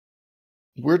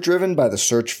We're driven by the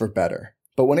search for better.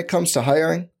 But when it comes to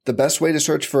hiring, the best way to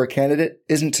search for a candidate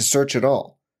isn't to search at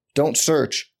all. Don't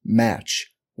search,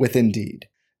 match with Indeed.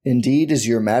 Indeed is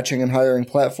your matching and hiring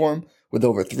platform with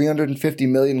over 350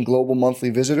 million global monthly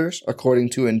visitors,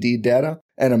 according to Indeed data,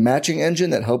 and a matching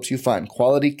engine that helps you find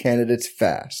quality candidates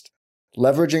fast.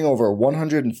 Leveraging over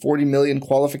 140 million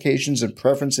qualifications and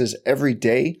preferences every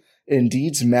day,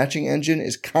 Indeed's matching engine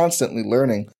is constantly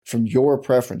learning from your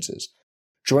preferences.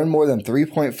 Join more than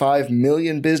 3.5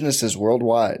 million businesses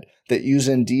worldwide that use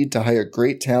Indeed to hire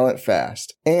great talent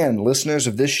fast. And listeners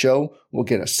of this show will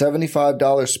get a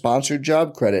 $75 sponsored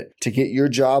job credit to get your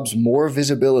jobs more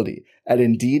visibility at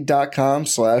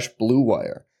Indeed.com/Blue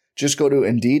Wire. Just go to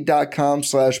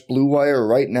Indeed.com/Blue Wire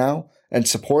right now and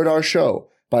support our show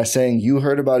by saying you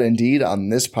heard about Indeed on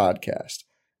this podcast.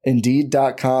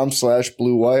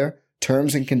 Indeed.com/Blue Wire.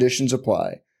 Terms and conditions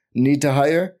apply. Need to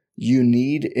hire? You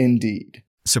need Indeed.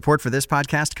 Support for this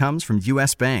podcast comes from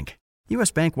U.S. Bank. U.S.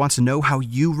 Bank wants to know how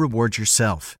you reward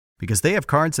yourself because they have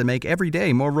cards that make every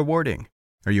day more rewarding.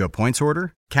 Are you a points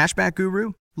hoarder, cashback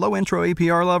guru, low intro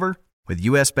APR lover? With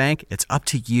U.S. Bank, it's up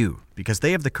to you because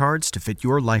they have the cards to fit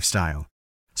your lifestyle.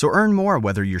 So earn more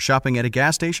whether you're shopping at a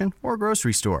gas station or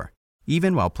grocery store,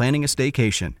 even while planning a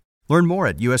staycation. Learn more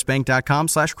at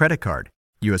usbank.com/creditcard.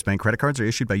 U.S. Bank credit cards are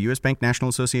issued by U.S. Bank National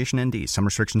Association ND. Some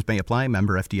restrictions may apply.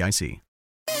 Member FDIC.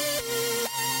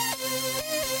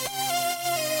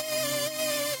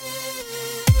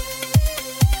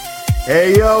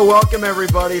 Hey, yo, welcome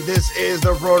everybody. This is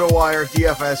the RotoWire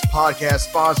DFS podcast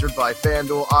sponsored by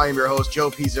FanDuel. I am your host,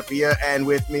 Joe Pizzapia, and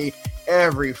with me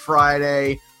every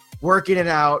Friday, working it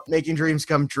out, making dreams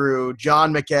come true,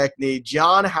 John McKechnie.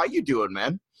 John, how you doing,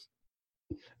 man?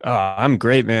 I'm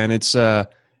great, man. It's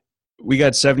we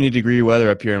got 70-degree weather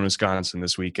up here in Wisconsin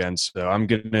this weekend, so I'm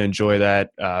going to enjoy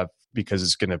that because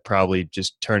it's going to probably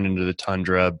just turn into the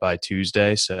tundra by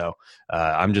Tuesday. So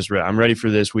I'm ready for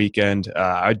this weekend.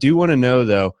 I do want to know,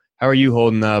 though, how are you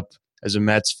holding up as a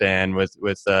Mets fan with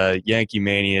Yankee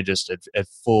Mania just at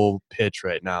full pitch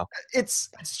right now? It's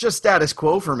just status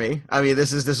quo for me. I mean,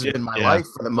 this has been my life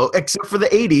for the except for the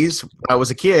 80s when I was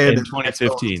a kid. In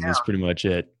 2015 is pretty much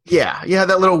it. Yeah, you had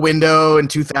that little window in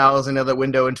 2000, that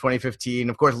window in 2015.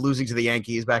 Of course, losing to the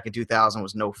Yankees back in 2000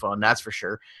 was no fun, that's for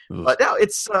sure. Oof. But now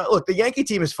it's look, the Yankee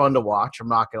team is fun to watch. I'm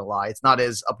not going to lie. It's not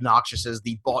as obnoxious as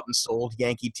the bought and sold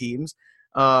Yankee teams.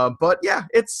 But yeah,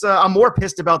 it's I'm more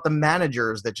pissed about the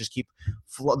managers that just keep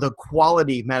the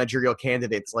quality managerial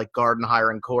candidates like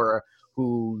Gardenhire and Cora,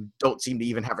 who don't seem to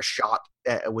even have a shot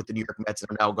with the New York Mets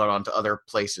and have now gone on to other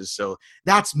places. So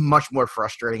that's much more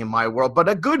frustrating in my world. But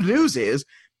the good news is,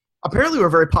 apparently we're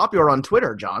very popular on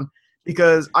Twitter, John,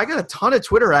 because I got a ton of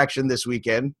Twitter action this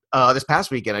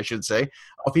past weekend, I should say,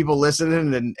 of people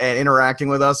listening and interacting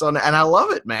with us and I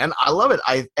love it, man. I love it.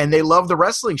 And they love the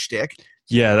wrestling shtick.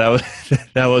 Yeah,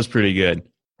 that was pretty good.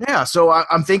 Yeah, so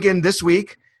I'm thinking this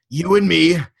week, you and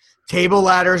me, table,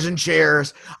 ladders, and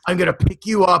chairs. I'm going to pick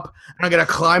you up, and I'm going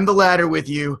to climb the ladder with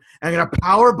you, and I'm going to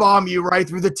power bomb you right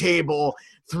through the table,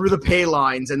 through the pay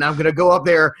lines, and I'm going to go up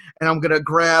there, and I'm going to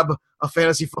grab a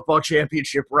fantasy football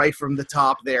championship right from the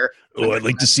top there. Oh, I'd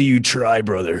like to see you try,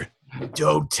 brother.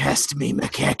 Don't test me,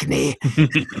 McKechnie.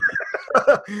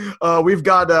 We've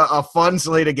got a fun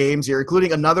slate of games here,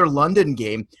 including another London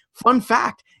game. Fun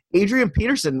fact, Adrian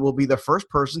Peterson will be the first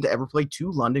person to ever play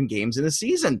 2 London games in a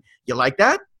season. You like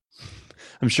that?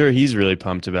 I'm sure he's really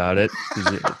pumped about it.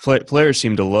 Players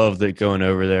seem to love that going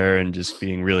over there and just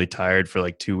being really tired for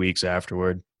like 2 weeks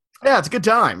afterward. Yeah, it's a good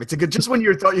time. It's a good, just when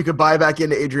you thought you could buy back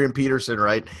into Adrian Peterson,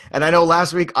 right? And I know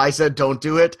last week I said don't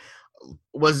do it.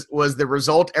 Was the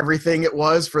result everything it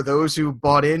was for those who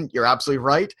bought in? You're absolutely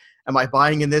right. Am I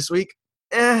buying in this week?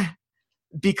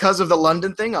 Because of the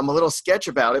London thing, I'm a little sketch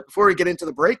about it. Before we get into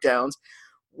the breakdowns,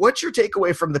 what's your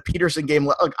takeaway from the Peterson game?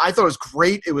 Look, I thought it was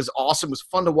great. It was awesome. It was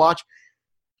fun to watch.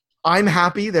 I'm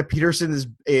happy that Peterson is,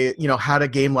 had a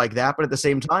game like that. But at the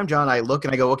same time, John, I look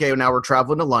and I go, okay, now we're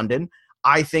traveling to London.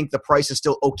 I think the price is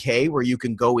still okay where you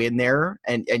can go in there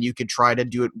and you can try to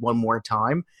do it one more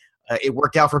time. It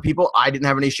worked out for people. I didn't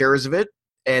have any shares of it,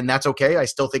 and that's okay. I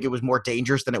still think it was more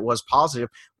dangerous than it was positive.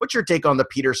 What's your take on the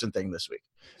Peterson thing this week?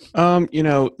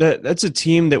 That's a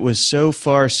team that was so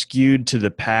far skewed to the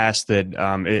past that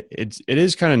it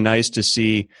is kind of nice to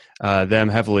see them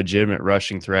have a legitimate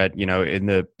rushing threat, in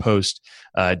the post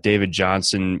David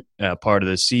Johnson part of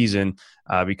the season.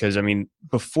 Because, I mean,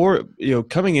 before,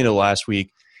 coming into last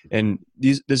week, and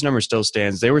this number still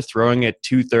stands. They were throwing it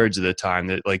 2/3 of the time.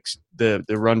 That like the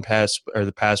run pass or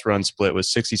the pass run split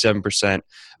was 67%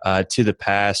 to the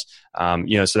pass.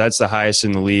 So that's the highest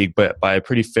in the league, but by a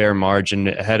pretty fair margin,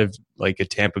 ahead of like a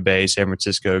Tampa Bay, San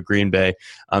Francisco, Green Bay.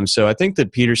 So I think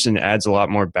that Peterson adds a lot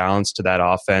more balance to that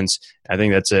offense. I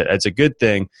think that's a good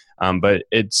thing. But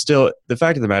it's still, the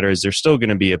fact of the matter is they're still going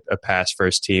to be a pass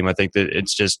first team. I think that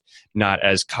it's just not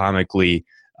as comically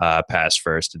pass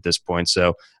first at this point.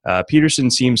 So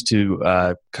Peterson seems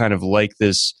to kind of like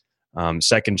this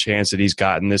second chance that he's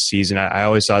gotten this season. I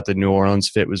always thought the New Orleans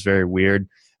fit was very weird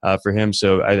for him.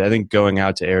 So I think going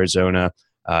out to Arizona,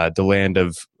 the land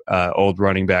of old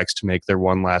running backs to make their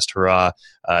one last hurrah,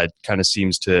 kind of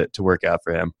seems to work out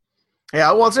for him.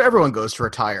 Yeah, well, everyone goes to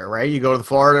retire, right? You go to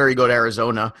Florida or you go to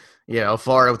Arizona.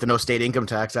 Florida with the no state income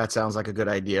tax, that sounds like a good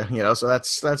idea. So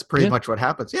that's pretty much what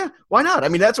happens. Yeah, why not? I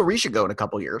mean, that's where we should go in a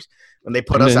couple years when they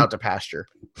put us out to pasture.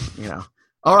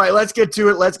 All right, let's get to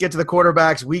it. Let's get to the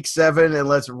quarterbacks, week 7, and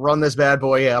let's run this bad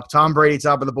boy up. Tom Brady,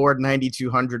 top of the board,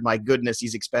 9,200. My goodness,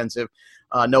 he's expensive.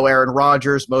 No Aaron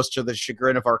Rodgers, most to the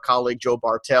chagrin of our colleague Joe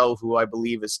Bartel, who I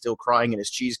believe is still crying in his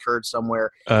cheese curd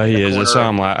somewhere. He is. I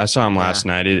saw him last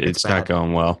night. It's not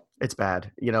going well. It's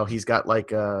bad. He's got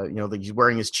he's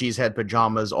wearing his cheesehead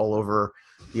pajamas all over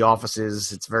the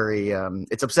offices. It's very,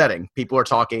 it's upsetting. People are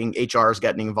talking. HR is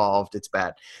getting involved. It's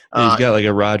bad. He's got like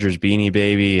a Rodgers beanie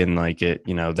baby, and like it,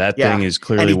 that thing is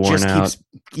clearly worn out.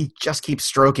 He just keeps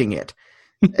stroking it,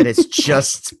 and it's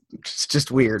just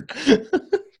weird.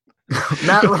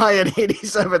 Matt Ryan,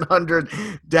 8,700.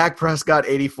 Dak Prescott,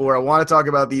 84. I want to talk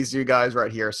about these two guys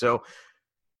right here. So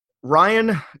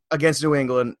Ryan against New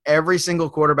England. Every single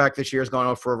quarterback this year has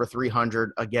gone for over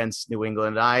 300 against New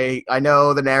England. I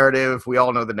know the narrative. We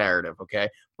all know the narrative, okay?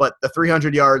 But the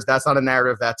 300 yards, that's not a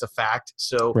narrative. That's a fact.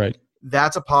 So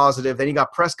That's a positive. Then you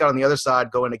got Prescott on the other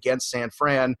side going against San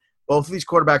Fran. Both of these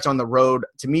quarterbacks on the road.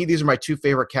 To me, these are my two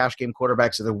favorite cash game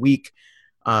quarterbacks of the week.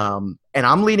 And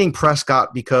I'm leaning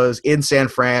Prescott because in San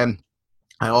Fran,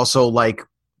 I also like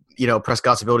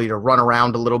Prescott's ability to run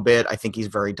around a little bit. I think he's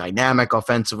very dynamic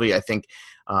offensively. I think,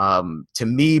 to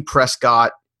me,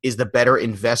 Prescott is the better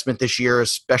investment this year,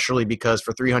 especially because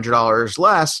for $300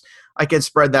 less, I can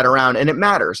spread that around, and it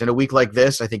matters. In a week like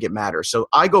this, I think it matters. So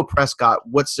I go Prescott.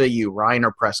 What say you, Ryan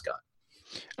or Prescott?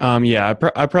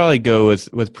 I probably go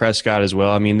with Prescott as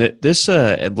well. I mean, this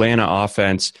Atlanta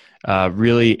offense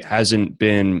really hasn't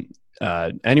been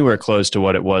anywhere close to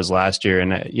what it was last year.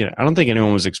 And, I don't think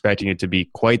anyone was expecting it to be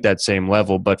quite that same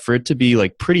level, but for it to be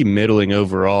like pretty middling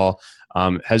overall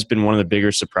has been one of the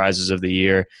bigger surprises of the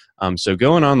year. So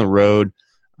going on the road,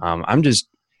 I'm just,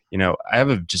 I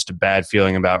have just a bad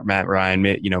feeling about Matt Ryan,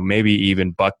 maybe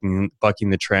even bucking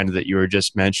the trend that you were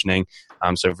just mentioning.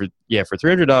 So for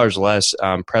 $300 less,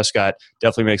 Prescott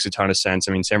definitely makes a ton of sense.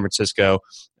 I mean, San Francisco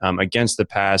against the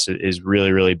pass is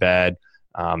really, really bad.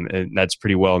 And that's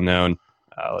pretty well known.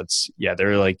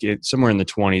 They're like somewhere in the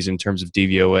 20s in terms of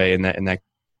DVOA in that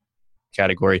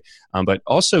category. But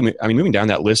also, I mean, moving down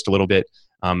that list a little bit,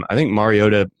 I think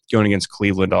Mariota going against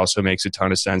Cleveland also makes a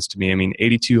ton of sense to me. I mean,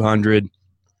 8,200,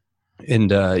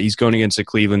 and he's going against a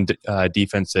Cleveland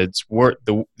defense that's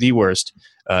the worst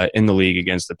in the league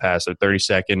against the pass. So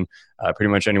 32nd, pretty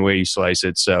much any way you slice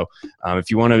it. So if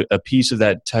you want a piece of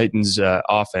that Titans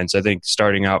offense, I think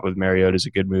starting out with Mariota is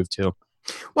a good move too.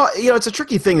 Well, it's a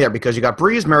tricky thing there because you got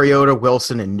Breeze, Mariota,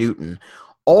 Wilson, and Newton,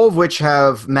 all of which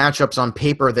have matchups on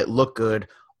paper that look good.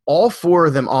 All 4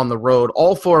 of them on the road.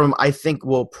 All 4 of them, I think,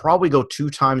 will probably go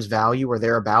 2 times value or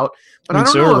thereabout. But I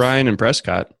don't know. So Ryan and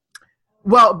Prescott.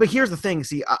 Well, but here's the thing.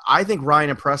 See, I think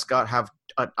Ryan and Prescott have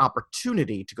an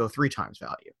opportunity to go 3 times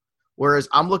value. Whereas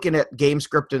I'm looking at game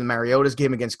script in Mariota's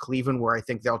game against Cleveland, where I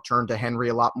think they'll turn to Henry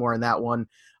a lot more in that one.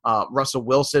 Russell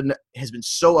Wilson has been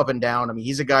so up and down. I mean,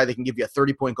 he's a guy that can give you a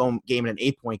 30-point game and an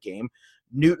 8-point game.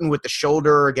 Newton with the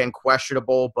shoulder, again,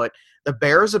 questionable. But the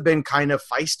Bears have been kind of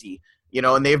feisty,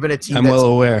 and they've been a team I'm well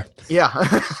aware. Yeah.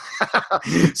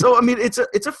 So, I mean, it's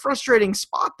a frustrating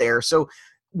spot there. So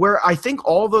where I think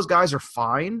all of those guys are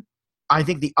fine, I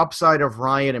think the upside of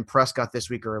Ryan and Prescott this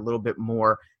week are a little bit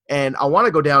more. And I want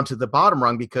to go down to the bottom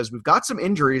rung because we've got some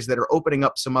injuries that are opening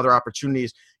up some other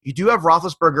opportunities. You do have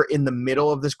Roethlisberger in the middle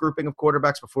of this grouping of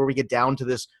quarterbacks before we get down to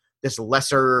this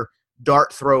lesser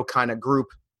dart throw kind of group.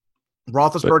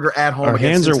 Roethlisberger at home. Our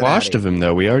hands are washed of him,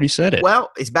 though. We already said it.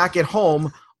 Well, he's back at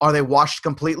home. Are they washed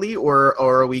completely, or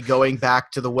are we going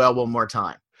back to the well one more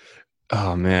time?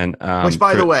 Oh man! Which,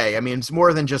 by the way, I mean, it's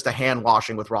more than just a hand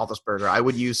washing with Roethlisberger. I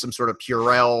would use some sort of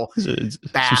Purell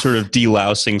bath, some sort of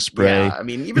delousing spray. Yeah, I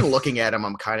mean, even looking at him,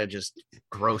 I'm kind of just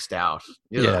grossed out.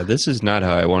 Ugh. Yeah, this is not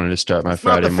how I wanted to start my It's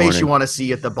Friday not the face morning. you want to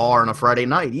see at the bar on a Friday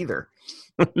night either.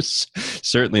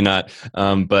 Certainly not.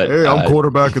 But hey, I'm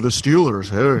quarterback of the Steelers.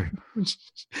 Hey,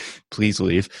 please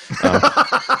leave.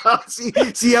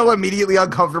 See how immediately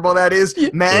uncomfortable that is,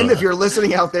 men. If you're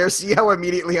listening out there, see how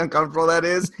immediately uncomfortable that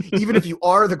is. Even if you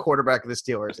are the quarterback of the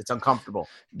Steelers, it's uncomfortable.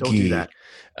 Don't do that.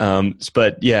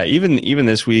 But yeah, even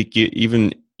this week,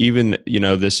 even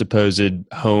the supposed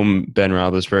home Ben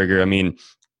Roethlisberger. I mean,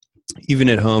 even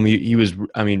at home, he was.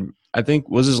 I mean, I think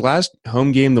was his last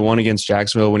home game the one against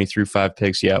Jacksonville when he threw 5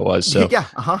 picks. Yeah, it was. So yeah,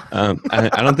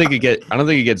 I don't think it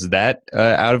gets that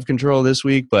out of control this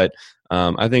week, but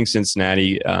I think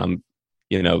Cincinnati,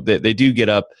 they do get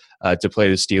up to play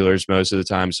the Steelers most of the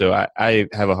time. So I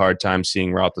have a hard time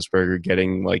seeing Roethlisberger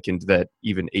getting like into that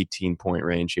even 18-point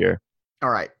range here. All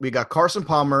right, we got Carson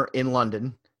Palmer in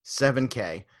London,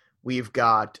 7K. We've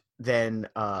got then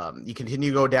you continue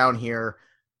to go down here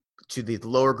to the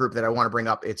lower group that I want to bring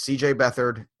up. It's CJ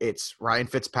Beathard. It's Ryan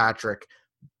Fitzpatrick,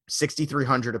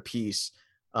 6,300 apiece.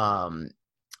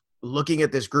 Looking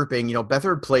at this grouping,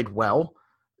 Beathard played well.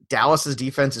 Dallas's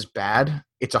defense is bad.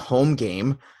 It's a home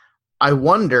game. I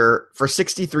wonder for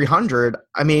 6,300,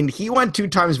 I mean, he went 2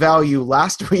 times value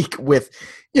last week with,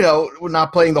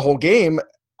 not playing the whole game.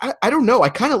 I don't know. I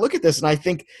kind of look at this and I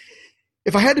think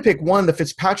if I had to pick one, the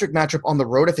Fitzpatrick matchup on the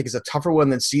road, I think is a tougher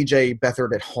one than CJ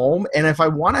Beathard at home. And if I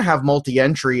want to have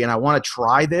multi-entry and I want to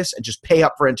try this and just pay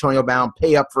up for Antonio Brown,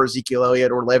 pay up for Ezekiel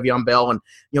Elliott or Le'Veon Bell, and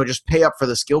just pay up for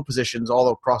the skill positions all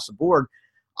across the board,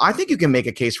 I think you can make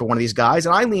a case for one of these guys.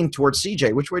 And I lean towards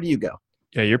CJ. Which way do you go?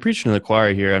 Yeah, you're preaching to the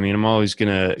choir here. I mean, I'm always going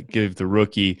to give the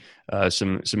rookie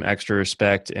some extra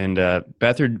respect. And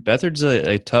Beathard's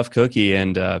a tough cookie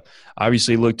and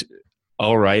obviously looked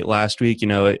all right last week.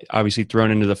 Obviously thrown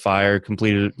into the fire,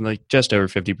 completed like just over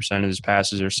 50% of his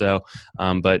passes or so.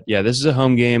 But yeah, this is a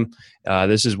home game.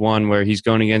 This is one where he's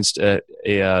going against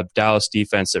a Dallas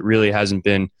defense that really hasn't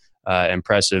been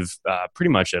impressive pretty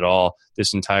much at all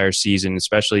this entire season,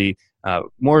 especially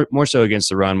more so against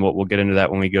the run. We'll get into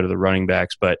that when we go to the running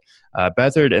backs. But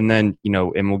Beathard and then,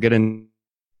 and we'll get into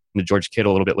George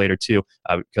Kittle a little bit later too,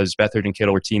 because Beathard and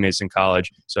Kittle were teammates in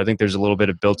college. So I think there's a little bit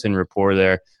of built-in rapport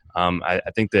there. I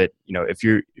think that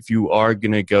if you are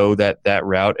going to go that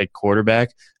route at quarterback,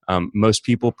 most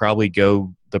people probably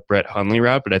go the Brett Hundley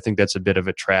route, but I think that's a bit of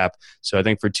a trap. So I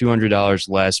think for $200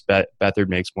 less, Beathard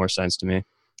makes more sense to me.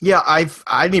 Yeah, I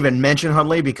didn't even mention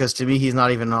Hundley because to me he's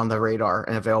not even on the radar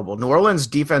and available. New Orleans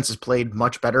defense has played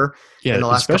much better in the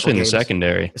last especially couple in games, the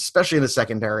secondary. Especially in the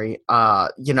secondary.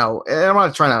 And I'm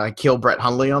not trying to kill Brett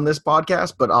Hundley on this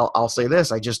podcast, but I'll say this: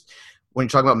 when you're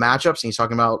talking about matchups and you're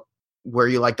talking about where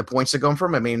you like the points to come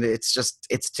from, I mean, it's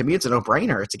to me it's a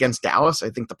no-brainer. It's against Dallas.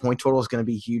 I think the point total is going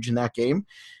to be huge in that game,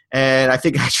 and I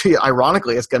think actually,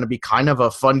 ironically, it's going to be kind of a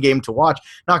fun game to watch.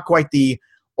 Not quite the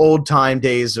old-time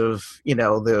days of,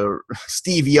 the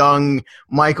Steve Young,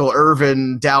 Michael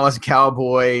Irvin, Dallas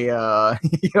Cowboy,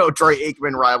 Troy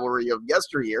Aikman rivalry of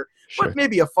yesteryear, Sure. But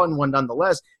maybe a fun one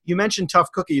nonetheless. You mentioned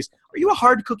tough cookies. Are you a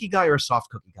hard cookie guy or a soft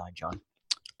cookie guy, John?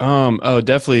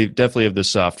 Definitely of the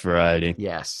soft variety.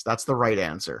 Yes, that's the right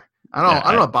answer.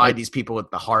 I don't abide these people with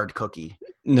the hard cookie.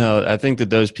 No, I think that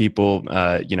those people,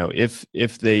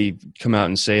 if they come out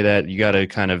and say that, you got to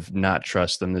kind of not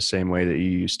trust them the same way that you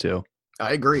used to.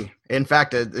 I agree. In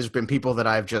fact, there's been people that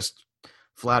I've just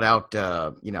flat out,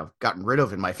 gotten rid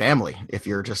of in my family. If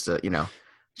you're just,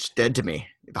 just dead to me.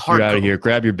 The hard You're out of here.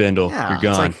 Grab your bindle. Yeah, you're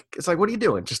gone. It's like, what are you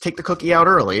doing? Just take the cookie out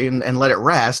early and let it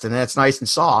rest, and then it's nice and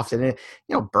soft, and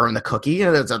burn the cookie.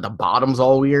 And the bottom's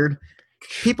all weird.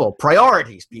 People,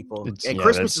 priorities, people.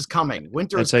 Christmas is coming.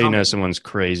 Winter is coming. That's how you know someone's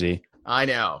crazy. I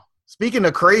know. Speaking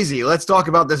of crazy, let's talk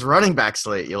about this running back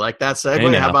slate. You like that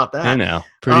segue? How about that? I know.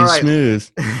 Pretty smooth.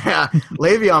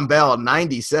 Le'Veon Bell,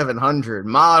 9,700.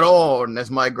 Maron,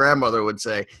 as my grandmother would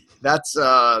say. That's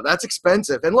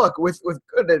expensive. And look, with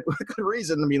good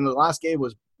reason. I mean, the last game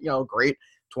was, great,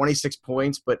 26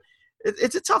 points, but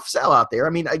it's a tough sell out there. I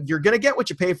mean, you're going to get what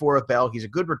you pay for with Bell. He's a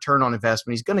good return on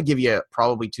investment. He's going to give you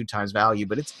probably 2 times value,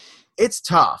 but it's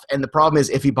tough. And the problem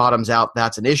is if he bottoms out,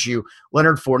 that's an issue.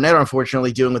 Leonard Fournette,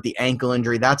 unfortunately, dealing with the ankle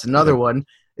injury. That's another one.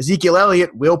 Ezekiel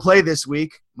Elliott will play this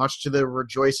week, much to the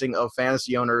rejoicing of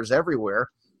fantasy owners everywhere.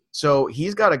 So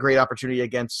he's got a great opportunity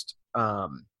against this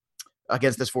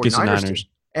 49ers team.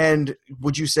 And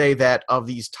would you say that of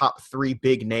these top 3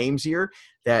 big names here,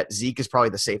 that Zeke is probably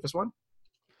the safest one?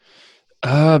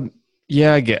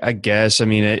 Yeah, I guess. I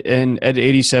mean, and at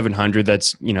 8,700,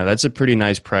 that's a pretty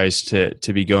nice price to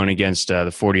be going against the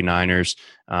 49ers.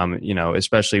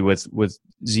 Especially with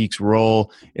Zeke's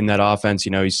role in that offense.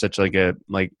 He's such a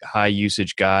high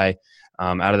usage guy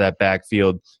out of that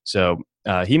backfield. So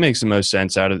he makes the most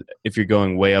sense out of if you're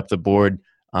going way up the board.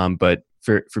 But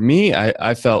for me,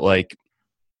 I felt like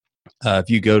if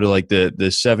you go to like the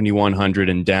 7,100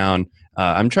 and down.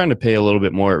 I'm trying to pay a little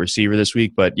bit more at receiver this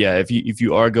week, but yeah, if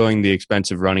you are going the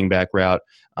expensive running back route,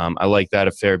 I like that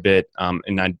a fair bit.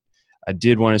 And I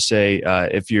did want to say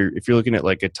if you're looking at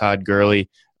like a Todd Gurley,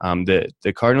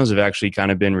 the Cardinals have actually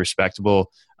kind of been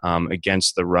respectable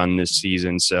against the run this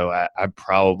season, so I'm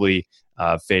probably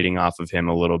fading off of him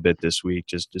a little bit this week.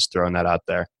 Just throwing that out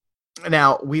there.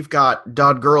 Now, we've got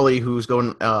Todd Gurley, who's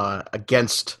going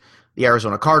against the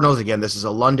Arizona Cardinals. Again, this is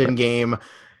a London game.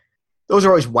 Those are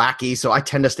always wacky, so I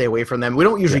tend to stay away from them. We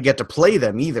don't usually get to play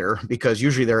them either because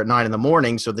usually they're at 9 in the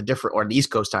morning, so or the East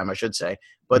Coast time, I should say.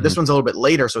 But this one's a little bit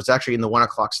later, so it's actually in the 1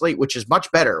 o'clock slate, which is much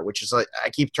better, which is like I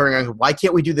keep turning around, why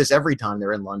can't we do this every time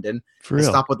they're in London? For real.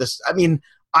 Stop with this. I mean,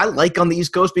 I like on the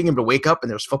East Coast being able to wake up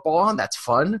and there's football on. That's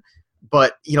fun.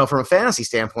 But, from a fantasy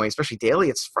standpoint, especially daily,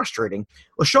 it's frustrating.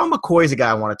 LaShawn McCoy is a guy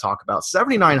I want to talk about.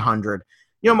 7,900.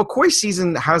 McCoy's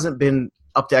season hasn't been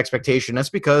up to expectation. That's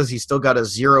because he's still got a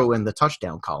 0 in the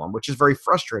touchdown column, which is very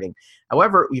frustrating.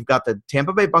 However, we've got the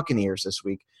Tampa Bay Buccaneers this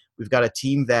week. We've got a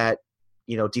team that,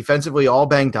 defensively all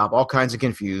banged up, all kinds of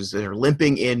confused. They're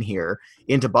limping in here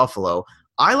into Buffalo.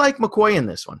 I like McCoy in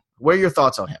this one. What are your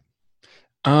thoughts on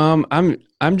him?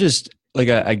 I'm just like,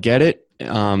 I get it.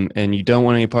 And you don't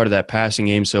want any part of that passing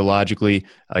game. So logically,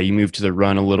 you move to the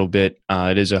run a little bit.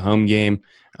 It is a home game.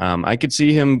 I could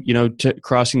see him,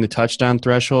 crossing the touchdown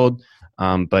threshold.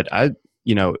 But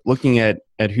looking at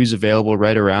who's available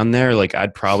right around there, like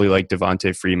I'd probably like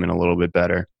Devontae Freeman a little bit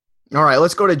better. All right,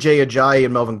 let's go to Jay Ajayi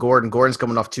and Melvin Gordon. Gordon's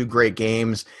coming off 2 great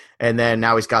games, and then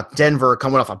now he's got Denver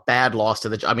coming off a bad loss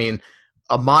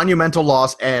a monumental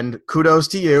loss, and kudos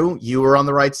to you. You were on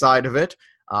the right side of it.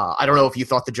 I don't know if you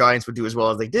thought the Giants would do as well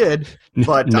as they did,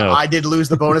 but No. I did lose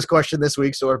the bonus question this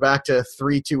week, so we're back to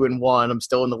 3-2-1. I'm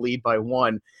still in the lead by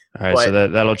 1. All right, so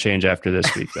that'll change after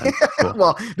this week then. Cool.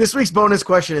 Well, this week's bonus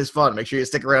question is fun. Make sure you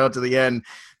stick around to the end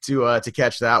to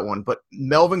catch that one. But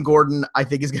Melvin Gordon, I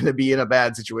think, is going to be in a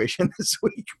bad situation this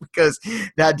week because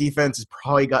that defense has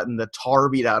probably gotten the tar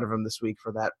beat out of him this week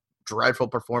for that dreadful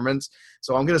performance.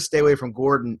 So I'm going to stay away from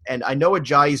Gordon. And I know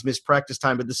Ajayi's missed practice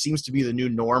time, but this seems to be the new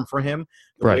norm for him,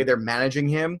 the way they're managing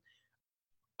him.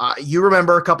 You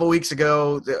remember a couple weeks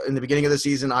ago in the beginning of the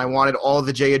season, I wanted all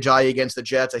the Jay Ajayi against the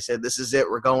Jets. I said, this is it.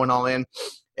 We're going all in.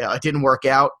 It didn't work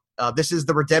out. This is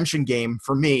the redemption game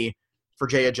for me for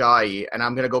Jay Ajayi, and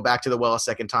I'm going to go back to the well a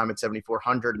second time at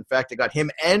 7,400. In fact, I got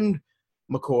him and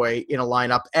McCoy in a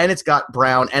lineup, and it's got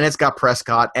Brown, and it's got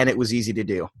Prescott, and it was easy to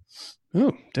do.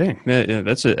 Oh, dang. Yeah,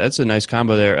 that's a nice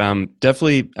combo there.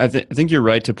 Definitely, I think you're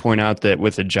right to point out that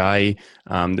with Ajayi,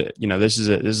 this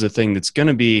is a thing that's going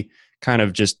to be kind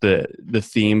of just the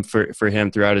theme for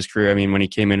him throughout his career. I mean, when he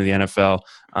came into the NFL,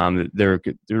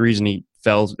 the reason he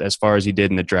fell as far as he did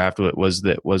in the draft was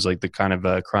like the kind of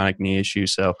a chronic knee issue.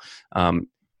 So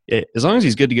as long as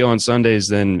he's good to go on Sundays,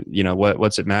 then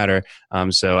what's it matter?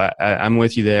 So I'm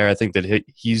with you there. I think that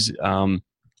he's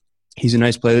a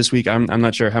nice play this week. I'm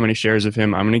not sure how many shares of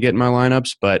him I'm going to get in my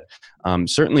lineups, but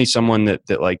certainly someone that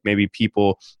like maybe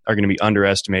people are going to be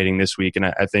underestimating this week. And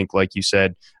I think, like you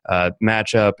said,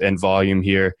 matchup and volume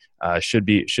here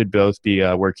should both be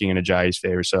working in Ajayi's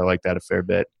favor. So I like that a fair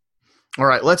bit. All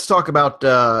right, let's talk about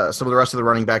some of the rest of the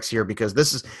running backs here because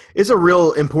this is a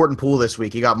real important pool this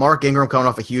week. You got Mark Ingram coming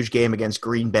off a huge game against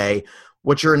Green Bay.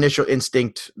 What's your initial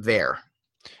instinct there?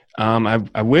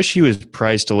 I wish he was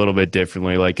priced a little bit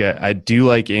differently. Like I do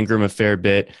like Ingram a fair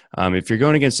bit. If you're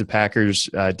going against the Packers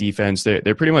defense,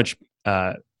 they're pretty much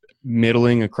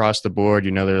middling across the board.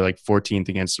 They're like 14th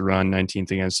against the run,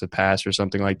 19th against the pass or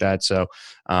something like that. So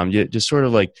you just sort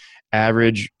of like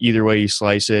average either way you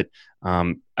slice it.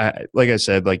 Like I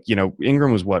said,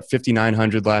 Ingram was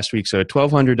 5,900 last week. So a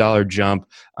 $1,200 jump.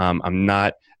 I'm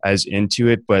not as into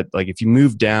it, but like if you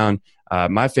move down,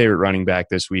 my favorite running back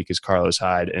this week is Carlos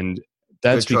Hyde, and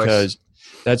that's because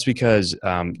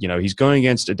he's going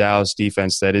against a Dallas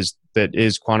defense that is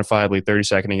quantifiably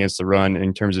 32nd against the run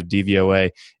in terms of DVOA,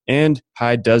 and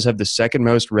Hyde does have the second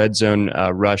most red zone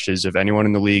rushes of anyone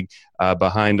in the league,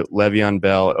 behind Le'Veon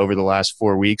Bell over the last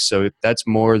 4 weeks. So that's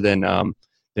more than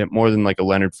like a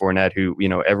Leonard Fournette, who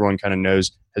everyone kind of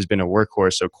knows has been a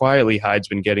workhorse. So quietly, Hyde's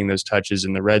been getting those touches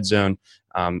in the red zone.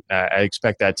 I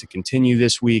expect that to continue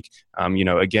this week.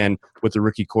 Again, with the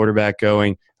rookie quarterback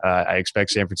going, I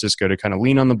expect San Francisco to kind of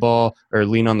lean on the ball or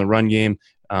lean on the run game.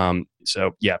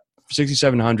 So, yeah,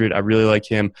 6,700. I really like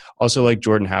him. Also like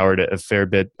Jordan Howard a fair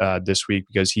bit this week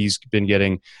because he's been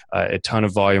getting a ton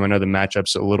of volume. I know the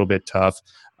matchup's a little bit tough.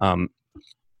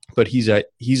 But he's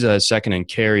a second in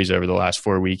carries over the last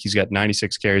 4 weeks. He's got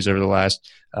 96 carries over the last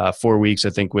 4 weeks. I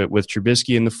think with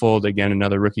Trubisky in the fold, again,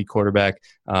 another rookie quarterback,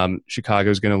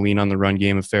 Chicago's going to lean on the run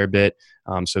game a fair bit.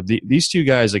 So these two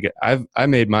guys, like I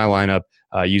made my lineup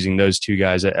using those two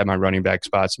guys at my running back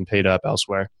spots and paid up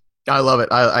elsewhere. I love it.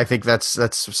 I think that's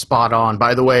spot on.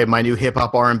 By the way, my new hip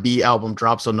hop R&B album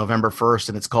drops on November 1st,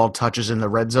 and it's called Touches in the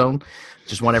Red Zone.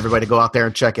 Just want everybody to go out there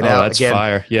and check it out. That's again,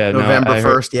 fire. Yeah, November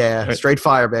 1st. Yeah, straight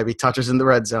fire, baby. Touches in the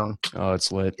Red Zone. Oh,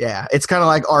 it's lit. Yeah, it's kind of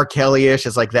like R. Kelly-ish.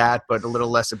 It's like that, but a little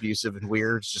less abusive and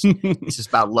weird. It's just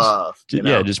about love.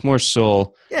 Yeah, just more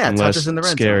soul. Yeah, and touches less in the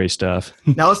red scary zone. Stuff.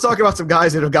 Now let's talk about some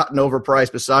guys that have gotten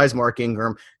overpriced besides Mark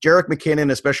Ingram. Jerick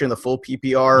McKinnon, especially in the full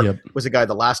PPR, was a guy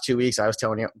the last 2 weeks I was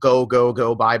telling you, go,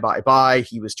 buy.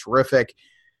 He was terrific.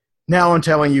 Now I'm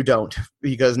telling you don't,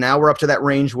 because now we're up to that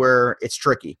range where it's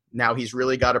tricky. Now he's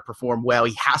really got to perform well.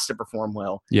 He has to perform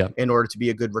well in order to be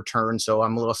a good return. So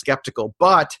I'm a little skeptical.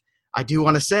 But I do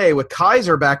want to say, with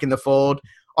Kaiser back in the fold,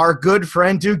 our good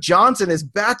friend Duke Johnson is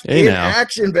back in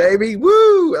action, baby.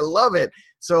 Woo! I love it.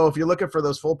 So if you're looking for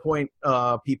those full point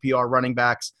PPR running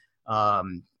backs,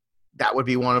 that would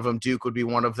be one of them. Duke would be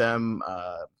one of them.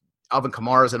 Alvin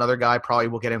Kamara is another guy, probably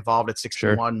will get involved at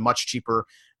 61, much cheaper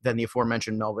than the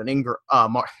aforementioned Melvin Ingram,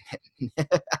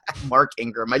 Mark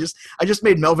Ingram. I just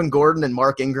made Melvin Gordon and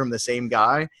Mark Ingram the same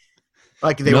guy.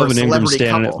 Like they Melvin were a Ingram celebrity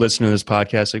standing couple. Listening to this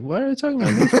podcast, like, what are they talking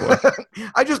about me for?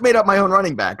 I just made up my own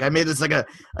running back. I made this like a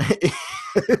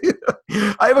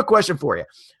I have a question for you.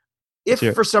 If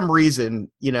for some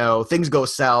reason, things go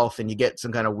south and you get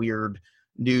some kind of weird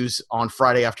news on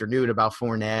Friday afternoon about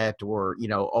Fournette, or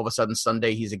all of a sudden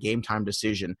Sunday he's a game time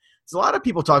decision. There's a lot of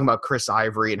people talking about Chris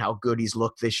Ivory and how good he's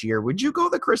looked this year. Would you go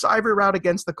the Chris Ivory route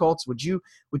against the Colts? Would you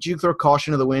throw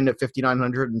caution to the wind at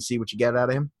 5,900 and see what you get out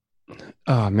of him?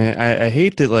 Oh man, I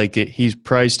hate that he's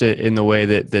priced it in the way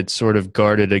that sort of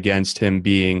guarded against him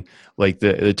being like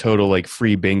the total like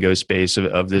free bingo space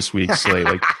of this week's slate.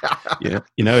 Like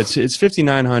it's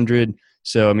 5,900.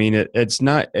 So, I mean, it's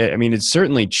not – I mean, it's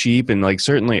certainly cheap and,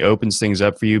 certainly opens things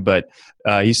up for you, but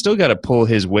he's still got to pull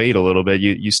his weight a little bit.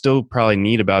 You still probably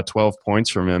need about 12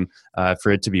 points from him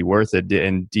for it to be worth it.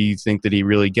 And do you think that he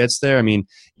really gets there? I mean,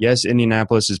 yes,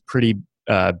 Indianapolis is pretty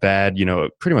bad,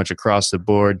 pretty much across the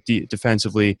board.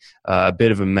 Defensively, a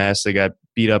bit of a mess. They got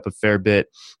beat up a fair bit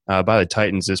by the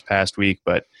Titans this past week,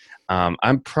 but –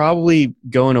 I'm probably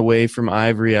going away from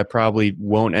Ivory. I probably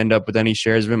won't end up with any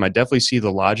shares of him. I definitely see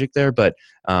the logic there, but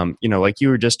like you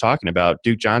were just talking about,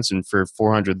 Duke Johnson for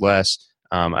 400 less,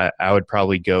 I would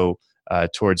probably go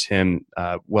towards him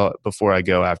before I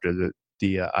go after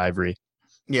the Ivory.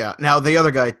 Yeah. Now the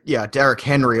other guy, Derrick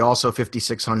Henry, also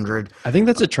 5,600. I think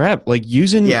that's a trap.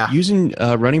 Using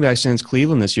running back since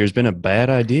Cleveland this year has been a bad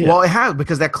idea. Well, it has,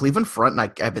 because that Cleveland front,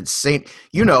 and I've been saying,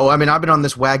 I've been on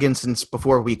this wagon since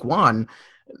before week one.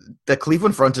 The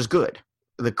Cleveland front is good.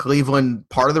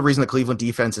 Part of the reason the Cleveland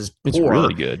defense is poor, it's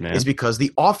really good, man, is because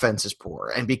the offense is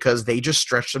poor, and because they just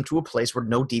stretch them to a place where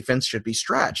no defense should be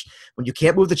stretched. When you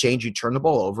can't move the chains, you turn the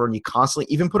ball over, and you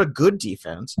constantly even put a good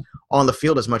defense on the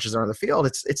field as much as they're on the field.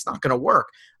 It's not going to work.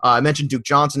 I mentioned Duke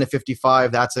Johnson at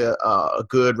 55. That's a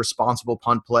good, responsible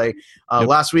punt play.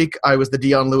 Last week, I was the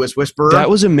Dion Lewis whisperer.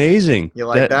 That was amazing. You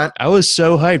like that? I was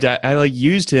so hyped. I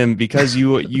used him because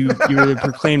you were the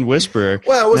proclaimed whisperer.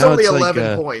 Well, it was only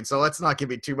 11 points, so let's not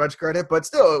give me too much credit, but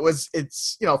still,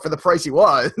 it's for the price he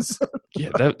was. Yeah,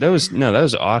 that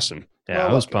was awesome. Yeah, well,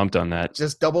 I was pumped on that.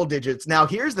 Just double digits. Now,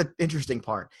 here's the interesting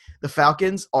part: the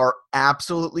Falcons are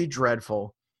absolutely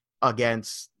dreadful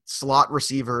against slot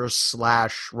receivers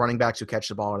 / running backs who catch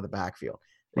the ball out of the backfield.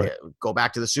 Right. Go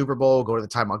back to the Super Bowl, go to the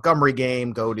Ty Montgomery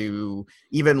game, go to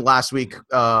even last week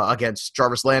against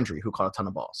Jarvis Landry, who caught a ton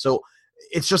of balls. So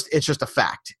it's just a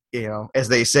fact, as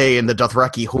they say in the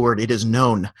Dothraki horde, it is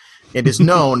known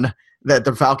that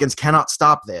the Falcons cannot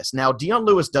stop this. Now, Dion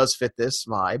Lewis does fit this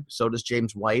vibe. So does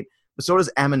James White, but so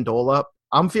does Amendola.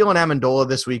 I'm feeling Amendola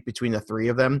this week between the three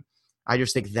of them. I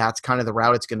just think that's kind of the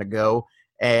route it's going to go.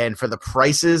 And for the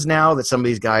prices now that some of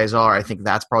these guys are, I think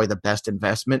that's probably the best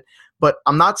investment. But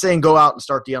I'm not saying go out and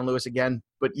start Dion Lewis again,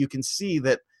 but you can see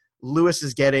that Lewis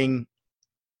is getting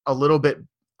a little bit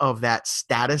of that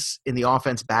status in the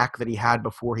offense back that he had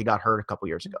before he got hurt a couple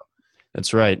years ago.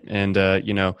 That's right. And,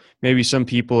 maybe some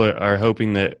people are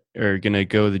hoping that are going to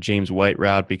go the James White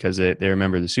route because they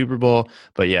remember the Super Bowl.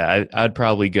 But, yeah, I'd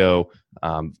probably go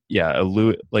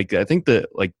Like I think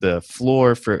the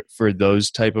floor for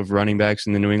those type of running backs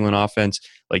in the New England offense,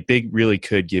 like they really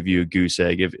could give you a goose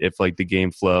egg if like the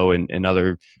game flow and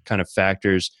other kind of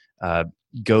factors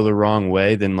go the wrong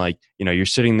way. Then like you're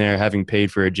sitting there having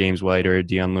paid for a James White or a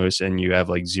Deion Lewis and you have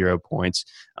like 0 points.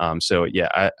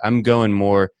 I'm going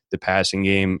more the passing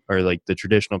game or like the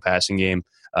traditional passing game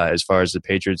as far as the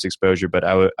Patriots exposure, but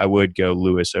I would go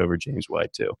Lewis over James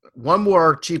White too. One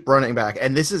more cheap running back,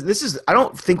 and this is I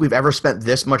don't think we've ever spent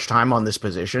this much time on this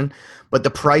position, but the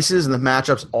prices and the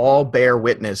matchups all bear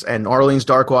witness. And Arlene's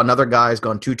Darkwa, another guy, has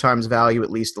gone 2 times value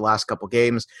at least the last couple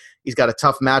games. He's got a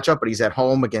tough matchup, but he's at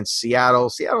home against Seattle.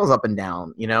 Seattle's up and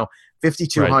down,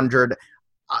 5,200. Right.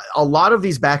 A lot of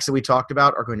these backs that we talked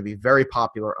about are going to be very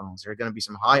popular owns. There are going to be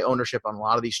some high ownership on a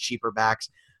lot of these cheaper backs.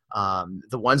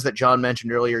 The ones that John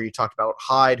mentioned earlier, you talked about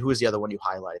Hyde. Who was the other one you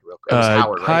highlighted real quick? It was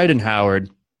Howard, right? Hyde and Howard.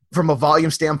 From a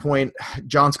volume standpoint,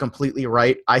 John's completely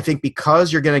right. I think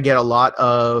because you're going to get a lot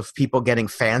of people getting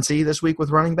fancy this week with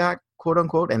running back, quote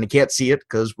unquote, and you can't see it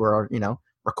because we're,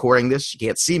 recording this. You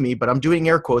can't see me, but I'm doing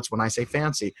air quotes when I say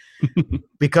fancy.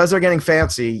 Because they're getting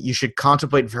fancy, you should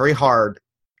contemplate very hard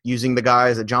using the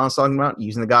guys that John's talking about,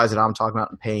 using the guys that I'm talking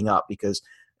about, and paying up because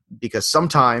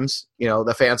sometimes,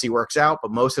 the fancy works out,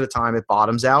 but most of the time it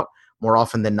bottoms out more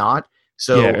often than not.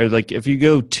 So yeah, or like if you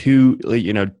go too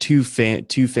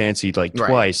fancy like right.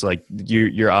 twice, like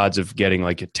your odds of getting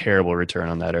like a terrible return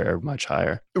on that are much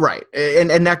higher. Right.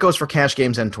 And that goes for cash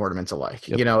games and tournaments alike.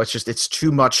 Yep. It's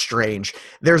too much strange.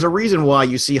 There's a reason why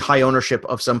you see high ownership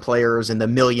of some players in the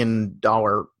 $1 million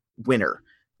winner,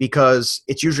 because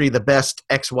it's usually the best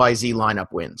XYZ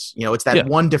lineup wins. It's that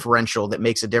one differential that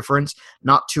makes a difference,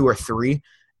 not 2 or 3.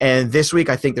 And this week,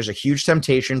 I think there's a huge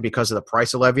temptation because of the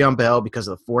price of Le'Veon Bell, because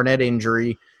of the Fournette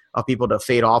injury, of people to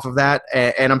fade off of that.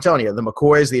 And I'm telling you, the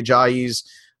McCoys, the Ajayis,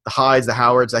 the Hydes, the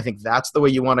Howards, I think that's the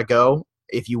way you want to go.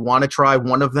 If you want to try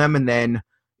one of them and then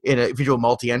if you do a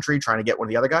multi-entry trying to get one of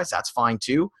the other guys, that's fine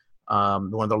too.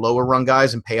 One of the lower run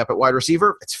guys and pay up at wide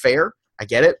receiver, it's fair. I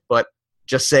get it. But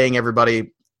just saying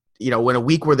everybody, in a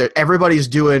week where everybody's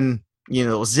doing –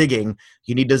 zigging,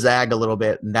 you need to zag a little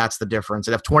bit, and that's the difference.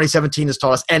 And if 2017 has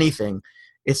taught us anything,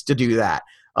 it's to do that.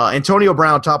 Antonio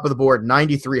Brown, top of the board,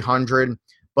 9,300,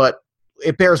 but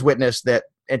it bears witness that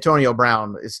Antonio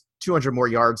Brown is 200 more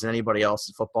yards than anybody else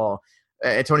in football.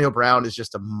 Antonio Brown is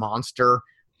just a monster.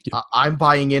 Yep. I'm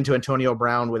buying into Antonio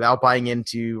Brown without buying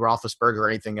into Roethlisberger or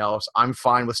anything else. I'm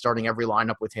fine with starting every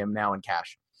lineup with him now in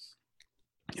cash.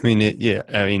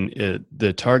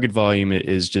 The target volume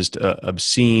is just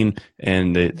obscene,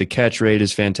 and the catch rate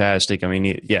is fantastic.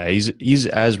 He's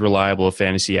as reliable a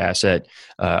fantasy asset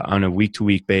on a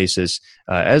week-to-week basis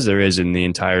as there is in the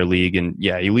entire league. And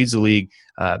he leads the league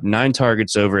 9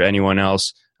 targets over anyone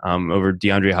else, over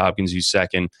DeAndre Hopkins, who's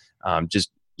second.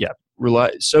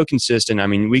 So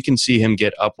consistent. We can see him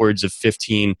get upwards of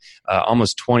 15,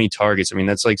 almost 20 targets.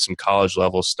 That's like some college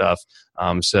level stuff.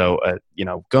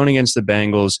 Going against the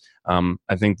Bengals,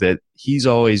 I think that he's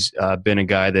always been a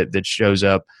guy that shows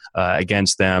up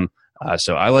against them.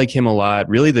 So I like him a lot.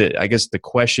 Really, I guess the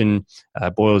question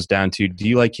boils down to, do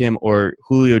you like him or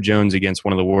Julio Jones against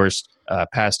one of the worst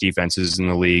pass defenses in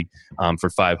the league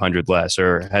for 500 less?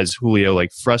 Or has Julio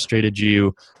frustrated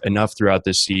you enough throughout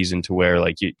this season to where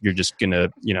you're just going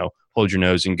to, hold your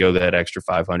nose and go that extra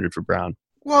 500 for Brown?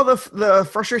 Well, the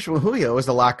frustration with Julio is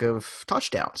the lack of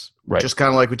touchdowns. Right. Just kind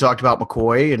of like we talked about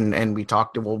McCoy, and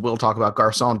we'll talk about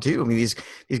Garcon too. These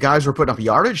guys were putting up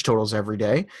yardage totals every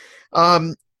day.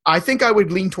 I think I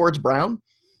would lean towards Brown,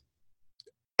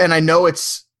 and I know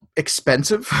it's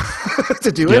expensive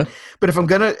to do it. But if I'm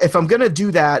gonna do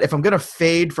that, if I'm gonna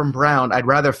fade from Brown, I'd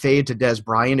rather fade to Dez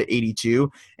Bryant at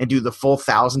 82 and do the full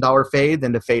 $1,000 fade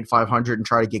than to fade 500 and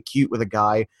try to get cute with a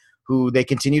guy who they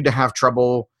continue to have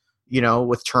trouble,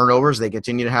 with turnovers. They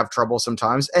continue to have trouble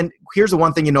sometimes. And here's the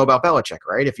one thing about Belichick,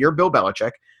 right? If you're Bill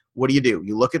Belichick, what do?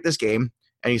 You look at this game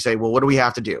and you say, well, what do we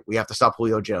have to do? We have to stop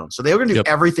Julio Jones. So they're going to do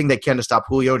everything they can to stop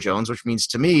Julio Jones, which means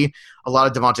to me, a lot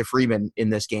of Devonta Freeman in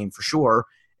this game for sure.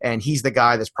 And he's the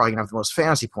guy that's probably going to have the most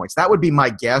fantasy points. That would be my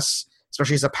guess,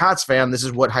 especially as a Pats fan. This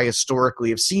is what I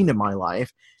historically have seen in my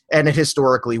life, and it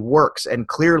historically works. And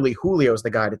clearly Julio is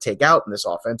the guy to take out in this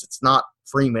offense. It's not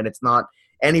Freeman. It's not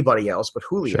anybody else but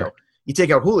Julio. Sure. You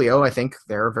take out Julio, I think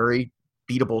they're a very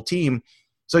beatable team.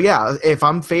 So, if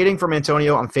I'm fading from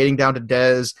Antonio, I'm fading down to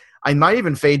Dez. I might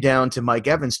even fade down to Mike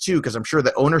Evans too, because I'm sure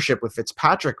the ownership with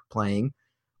Fitzpatrick playing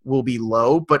will be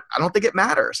low, but I don't think it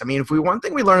matters. If one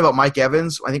thing we learn about Mike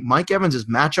Evans, I think Mike Evans is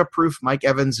matchup proof. Mike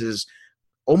Evans is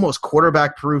almost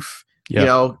quarterback proof.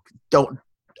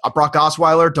 Brock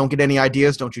Osweiler, don't get any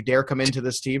ideas. Don't you dare come into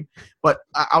this team. But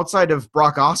outside of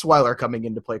Brock Osweiler coming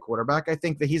in to play quarterback, I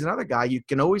think that he's another guy you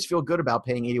can always feel good about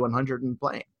paying $8,100 and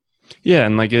playing. Yeah,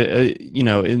 and like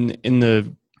in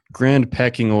the grand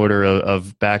pecking order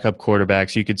of backup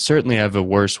quarterbacks, you could certainly have a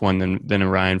worse one than a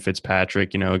Ryan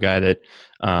Fitzpatrick. A guy that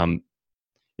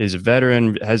is a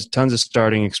veteran, has tons of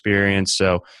starting experience.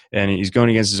 So, and he's going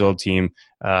against his old team.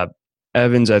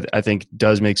 Evans, I think,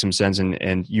 does make some sense,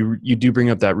 and you do bring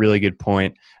up that really good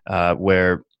point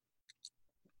where.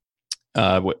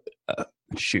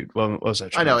 What was I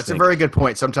trying I know to it's think? a very good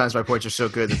point. Sometimes my points are so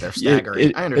good that they're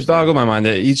staggering. I understand. It boggled my mind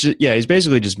that he's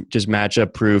basically just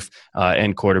matchup proof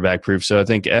and quarterback proof. So I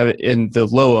think in the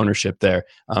low ownership there,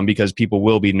 because people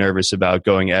will be nervous about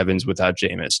going Evans without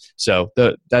Jameis. So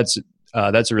that's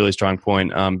a really strong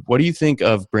point. What do you think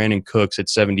of Brandon Cooks at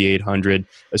 7,800,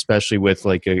 especially with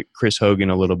like a Chris Hogan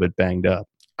a little bit banged up?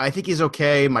 I think he's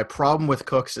okay. My problem with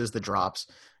Cooks is the drops.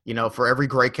 For every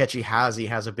great catch he has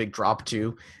a big drop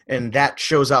too, and that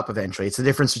shows up eventually. It's the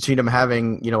difference between him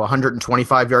having, a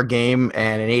 125-yard game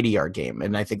and an 80-yard game,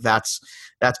 and I think that's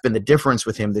been the difference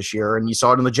with him this year. And you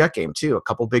saw it in the Jet game too, a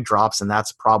couple big drops, and that's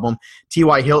a problem.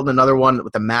 T.Y. Hilton, another one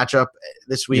with the matchup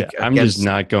this week. Yeah, I'm just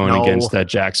not going against that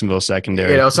Jacksonville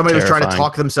secondary. Somebody was trying to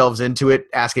talk themselves into it,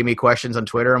 asking me questions on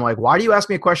Twitter. I'm like, why do you ask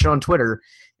me a question on Twitter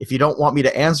if you don't want me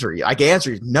to answer you? I can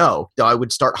answer you, no. I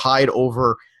would start Hyde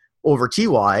over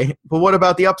TY, but what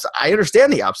about the upside? I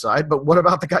understand the upside, but what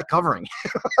about the guy covering?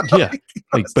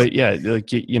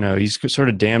 He's sort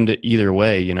of damned either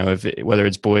way. Whether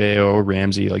it's Boye or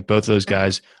Ramsey, like both those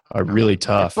guys are really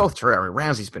tough. Both true.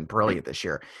 Ramsey's been brilliant this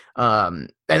year,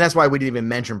 and that's why we didn't even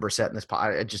mention Brissett in this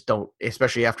pod. I just don't,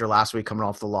 especially after last week coming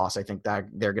off the loss. I think that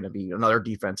they're going to be another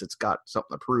defense that's got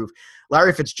something to prove.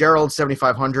 Larry Fitzgerald,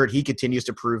 7,500. He continues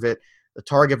to prove it. The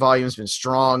target volume has been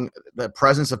strong. The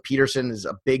presence of Peterson is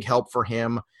a big help for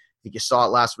him. I think you saw it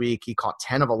last week. He caught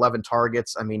 10 of 11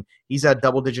 targets. I mean, he's had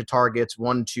double-digit targets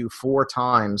 1, 2, 4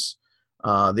 times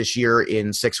this year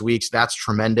in 6 weeks. That's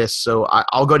tremendous. So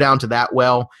I'll go down to that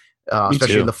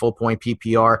especially in the full-point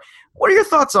PPR. What are your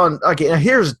thoughts on – okay, now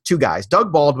here's two guys.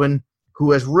 Doug Baldwin,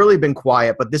 who has really been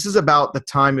quiet, but this is about the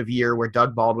time of year where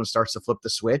Doug Baldwin starts to flip the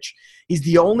switch. He's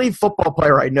the only football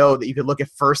player I know that you could look at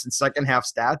first and second half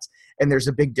stats, and there's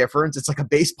a big difference. It's like a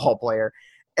baseball player.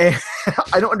 And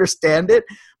I don't understand it,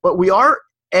 but we are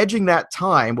edging that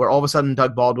time where all of a sudden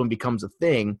Doug Baldwin becomes a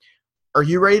thing. Are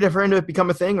you ready for him to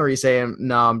become a thing, or are you saying,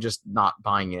 no, I'm just not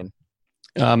buying in?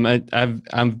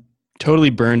 I'm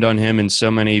totally burned on him in so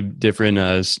many different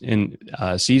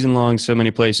season long, so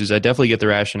many places. I definitely get the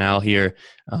rationale here.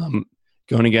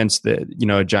 Going against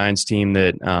a Giants team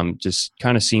that just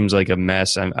kind of seems like a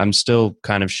mess. I'm still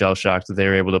kind of shell shocked that they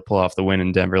were able to pull off the win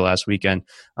in Denver last weekend.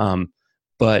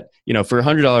 But for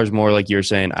 $100 more, like you're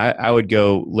saying, I would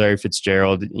go Larry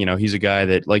Fitzgerald. He's a guy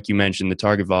that, like you mentioned, the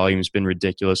target volume has been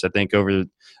ridiculous. I think over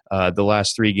the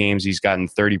last 3 games, he's gotten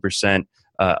 30%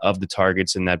 of the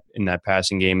targets in that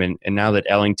passing game. And now that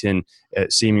Ellington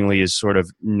seemingly is sort of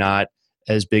not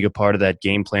as big a part of that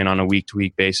game plan on a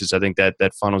week-to-week basis, I think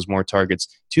that funnels more targets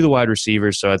to the wide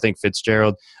receivers. So I think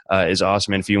Fitzgerald is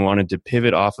awesome. And if you wanted to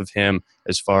pivot off of him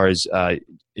as far as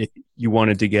if you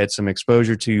wanted to get some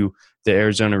exposure to the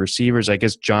Arizona receivers, I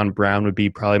guess John Brown would be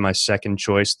probably my second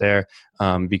choice there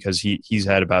because he's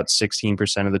had about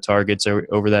 16% of the targets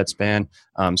over that span.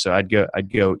 So I'd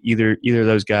go either of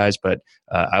those guys, but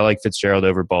I like Fitzgerald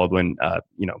over Baldwin,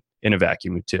 in a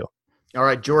vacuum too. All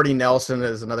right, Jordy Nelson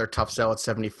is another tough sell at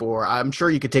 74. I'm sure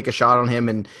you could take a shot on him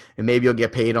and maybe you'll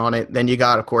get paid on it. Then you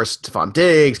got, of course, Stephon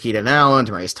Diggs, Keenan Allen,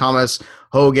 Demaryius Thomas,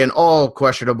 Hogan, all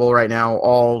questionable right now,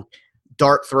 all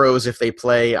dart throws if they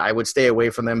play. I would stay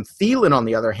away from them. Thielen, on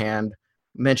the other hand,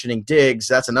 mentioning Diggs,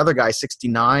 that's another guy,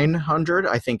 6,900,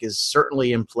 I think is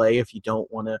certainly in play if you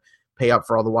don't want to pay up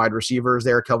for all the wide receivers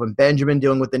there. Kelvin Benjamin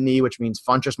dealing with the knee, which means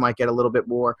Funchess might get a little bit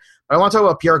more. But I want to talk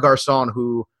about Pierre Garçon,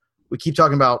 who we keep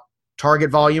talking about.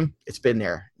 Target volume, it's been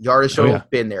there. Yardage total,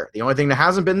 been there. The only thing that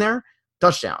hasn't been there,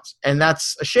 touchdowns. And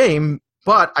that's a shame,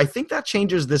 but I think that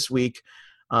changes this week.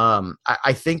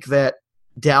 I think that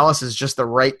Dallas is just the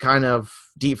right kind of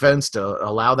defense to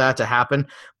allow that to happen.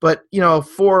 But, 3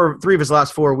 of his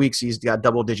last 4 weeks, he's got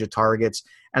double-digit targets.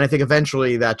 And I think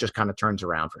eventually that just kind of turns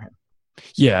around for him.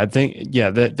 Yeah, I think,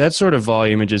 that sort of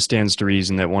volume, it just stands to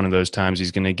reason that one of those times he's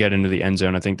going to get into the end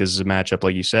zone. I think this is a matchup,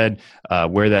 like you said,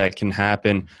 where that can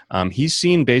happen. He's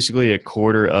seen basically a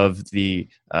quarter of the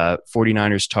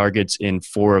 49ers targets in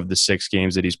 4 of the 6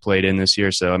 games that he's played in this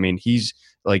year. So, I mean, he's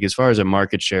like, as far as a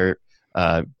market share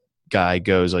guy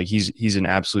goes. Like he's an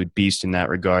absolute beast in that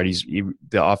regard. The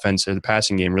offense or the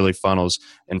passing game really funnels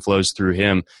and flows through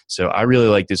him. So I really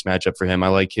like this matchup for him. I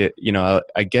like it.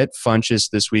 I get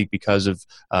Funchess this week because of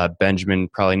Benjamin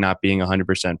probably not being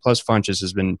 100%. Plus Funchess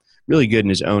has been really good in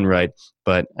his own right.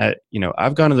 But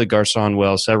I've gone to the Garcon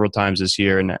well several times this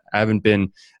year, and I haven't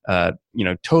been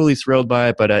totally thrilled by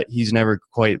it, but he's never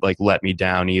quite like let me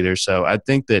down either. So I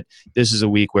think that this is a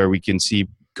week where we can see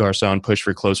Garcon push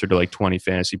for closer to like 20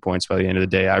 fantasy points by the end of the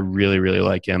day. I really, really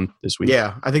like him this week.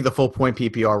 Yeah, I think the full point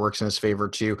PPR works in his favor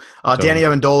too. Danny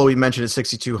Amendola, we mentioned at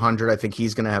 6,200. I think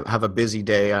he's going to have a busy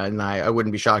day, and I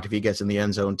wouldn't be shocked if he gets in the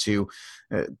end zone too.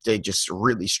 They just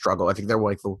really struggle. I think they're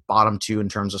like the bottom two in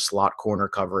terms of slot corner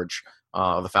coverage.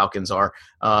 The Falcons are.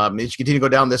 As you continue to go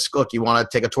down this, look, you want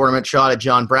to take a tournament shot at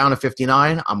John Brown at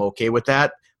 59. I'm okay with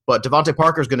that. But Devontae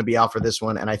Parker is going to be out for this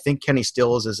one, and I think Kenny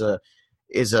Stills is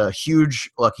a huge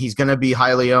look. He's going to be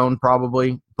highly owned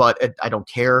probably, but I don't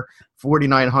care.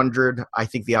 4,900. I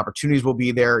think the opportunities will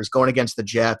be there. He's going against the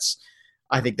Jets.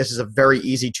 I think this is a very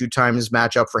easy 2 times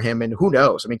matchup for him, and who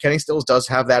knows? I mean, Kenny Stills does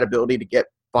have that ability to get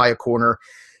by a corner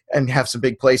and have some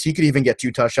big plays. He could even get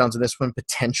 2 touchdowns in this one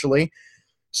potentially.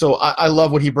 So I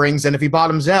love what he brings. And if he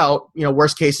bottoms out,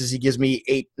 worst case is he gives me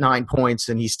 8-9 points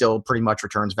and he still pretty much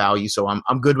returns value. So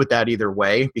I'm good with that either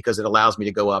way because it allows me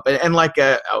to go up. And like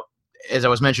as I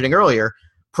was mentioning earlier,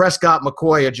 Prescott,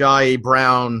 McCoy, Ajayi,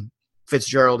 Brown,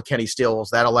 Fitzgerald, Kenny Stills,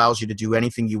 that allows you to do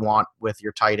anything you want with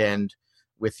your tight end,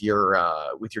 with your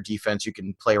defense. You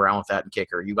can play around with that and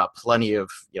kicker. You got plenty of,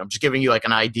 just giving you like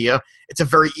an idea. It's a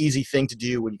very easy thing to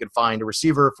do when you can find a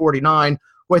receiver at 49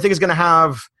 who I think is going to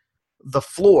have the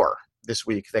floor this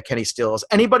week that Kenny Stills.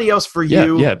 Anybody else for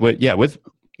you? Yeah, go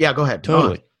ahead.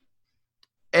 Totally.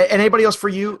 Anybody else for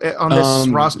you on this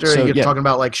roster? So, You're talking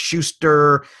about like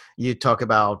Schuster. You talk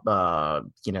about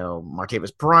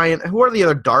Martavis Bryant. Who are the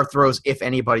other dart throws, if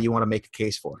anybody, you want to make a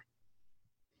case for?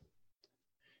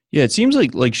 Yeah, it seems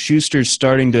like Schuster's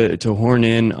starting to horn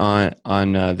in on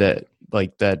that,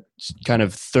 like that kind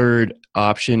of third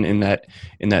option in that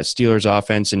Steelers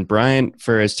offense. And Bryant,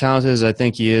 for as talented as I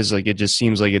think he is, like it just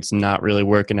seems like it's not really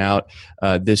working out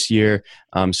this year.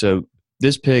 So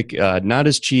this pick, not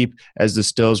as cheap as the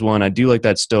Stills one. I do like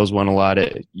that Stills one a lot,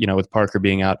 with Parker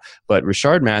being out. But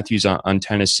Rashard Matthews on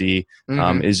Tennessee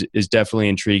is definitely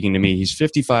intriguing to me. He's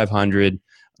 5,500.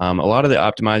 A lot of the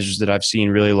optimizers that I've seen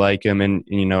really like him, and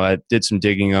I did some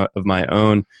digging of my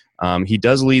own. He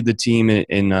does lead the team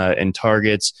in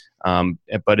targets,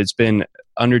 but it's been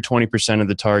under 20% of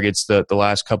the targets the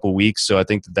last couple weeks. So I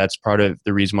think that's part of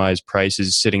the reason why his price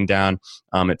is sitting down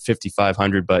at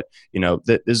 5,500. But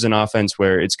this is an offense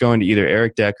where it's going to either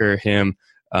Eric Decker, him,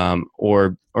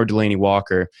 or Delaney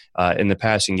Walker in the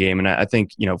passing game. And I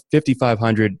think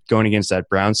 5,500 going against that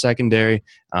Brown secondary,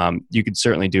 you could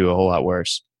certainly do a whole lot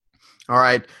worse. All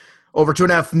right. Over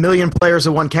 2.5 million players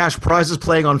have won cash prizes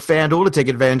playing on FanDuel. To take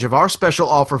advantage of our special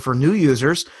offer for new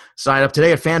users, sign up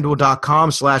today at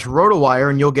FanDuel.com/RotoWire,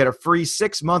 and you'll get a free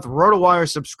 6-month RotoWire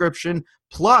subscription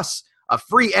plus a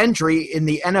free entry in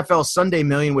the NFL Sunday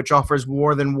Million, which offers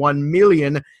more than $1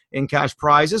 million in cash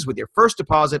prizes with your first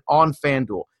deposit on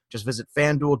FanDuel. Just visit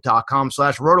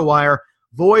FanDuel.com/RotoWire.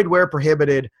 Void where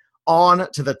prohibited. On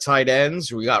to the tight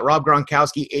ends. We got Rob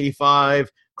Gronkowski, 85.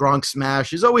 Gronk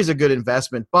smash is always a good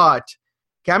investment, but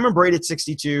Cameron Brate at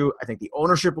 62, I think the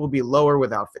ownership will be lower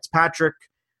without Fitzpatrick.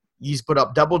 He's put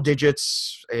up double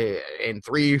digits in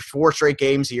 3-4 straight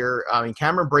games here. I mean,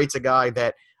 Cameron Brate's a guy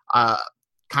that,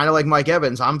 kind of like Mike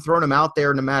Evans, I'm throwing him out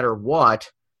there no matter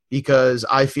what because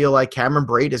I feel like Cameron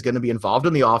Brate is going to be involved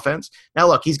in the offense. Now,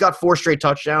 look, he's got 4 straight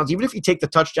touchdowns. Even if you take the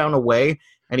touchdown away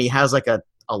and he has like a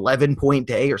 11-point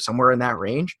day or somewhere in that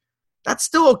range, that's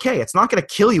still okay. It's not going to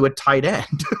kill you at tight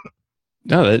end.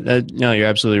 No, no, you're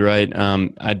absolutely right.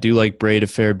 I do like Brate a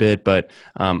fair bit, but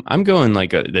I'm going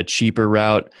like the cheaper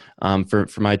route for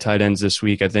my tight ends this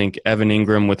week. I think Evan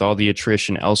Ingram, with all the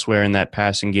attrition elsewhere in that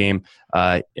passing game,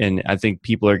 and I think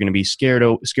people are going to be scared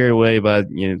away by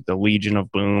the Legion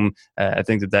of Boom. I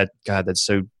think that's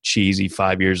so cheesy.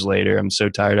 5 years later, I'm so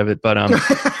tired of it. But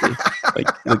like,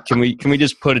 can we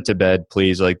just put it to bed,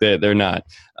 please? Like they're not.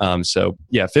 So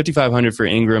yeah, 5,500 for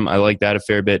Ingram. I like that a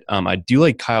fair bit. I do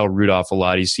like Kyle Rudolph a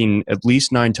lot. He's seen at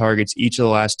least 9 targets each of the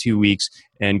last 2 weeks,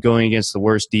 and going against the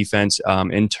worst defense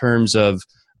in terms of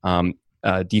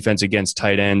defense against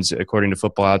tight ends, according to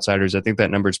Football Outsiders. I think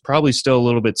that number is probably still a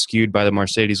little bit skewed by the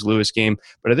Mercedes Lewis game,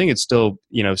 but I think it still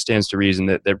stands to reason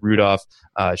that Rudolph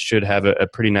should have a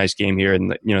pretty nice game here.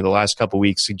 And the last couple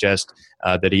weeks suggest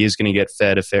that he is going to get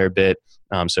fed a fair bit.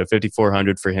 So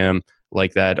 5,400 for him,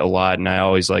 like that a lot. And I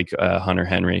always like Hunter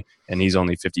Henry, and he's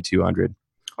only 5,200.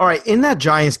 All right, in that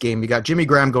Giants game, you got Jimmy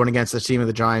Graham going against the team of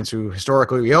the Giants, who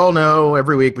historically we all know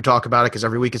every week we talk about it because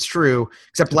every week it's true,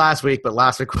 except last week. But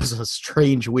last week was a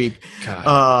strange week.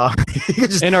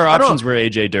 And our options were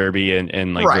AJ Derby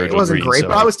and like right. Virgil It wasn't Green, great, so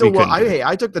but I was still. I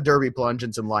I took the Derby plunge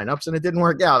in some lineups and it didn't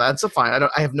work out. That's fine.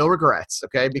 I have no regrets.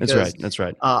 Okay, because That's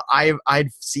right.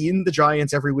 I've seen the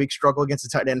Giants every week struggle against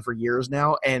the tight end for years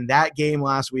now, and that game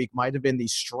last week might have been the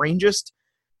strangest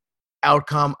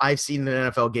outcome I've seen in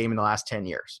an NFL game in the last 10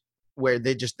 years, where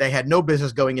they had no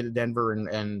business going into Denver,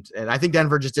 and I think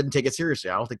Denver just didn't take it seriously.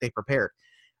 I don't think they prepared.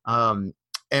 And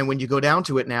when you go down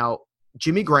to it now,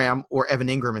 Jimmy Graham or Evan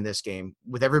Ingram in this game,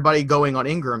 with everybody going on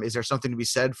Ingram, is there something to be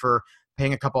said for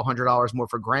paying a couple $100 more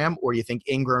for Graham, or do you think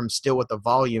Ingram still with the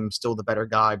volume, still the better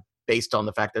guy based on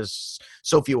the fact there's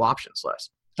so few options less?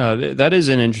 That is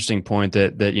an interesting point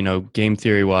that game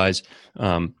theory wise,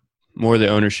 more of the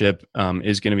ownership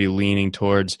is going to be leaning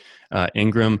towards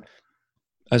Ingram.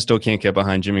 I still can't get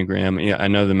behind Jimmy Graham. Yeah, I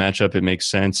know the matchup, it makes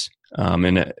sense.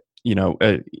 And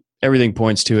everything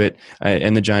points to it.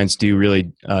 And the Giants do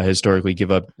really historically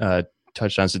give up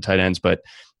touchdowns to tight ends, but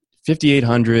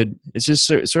 5,800, it's just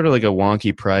sort of like a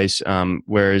wonky price.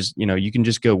 Whereas, you can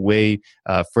just go way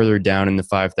further down in the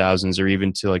 5,000s or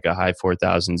even to like a high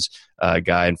 4,000s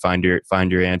guy and find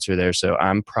your answer there. So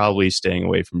I'm probably staying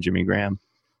away from Jimmy Graham.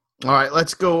 All right,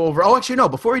 let's go over. Oh, actually, no.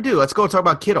 Before we do, let's go talk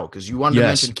about Kittle because you wanted to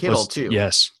mention Kittle too.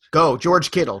 Yes. Go,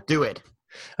 George Kittle. Do it.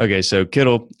 Okay, so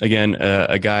Kittle, again,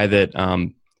 a guy that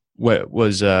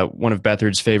was one of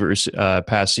Beathard's favorite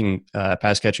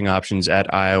pass catching options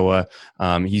at Iowa.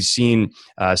 He's seen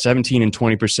 17 and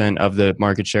 20% of the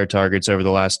market share targets over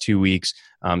the last 2 weeks.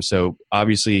 So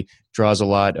obviously draws a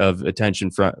lot of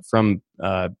attention from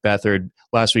Beathard.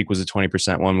 Last week was a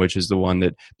 20% one, which is the one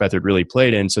that Beathard really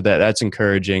played in. So that's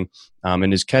encouraging.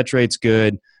 And his catch rate's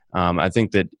good. I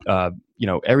think that,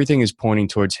 everything is pointing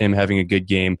towards him having a good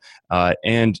game.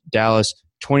 And Dallas,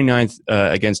 29th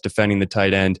against defending the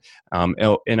tight end.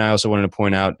 And I also wanted to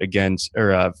point out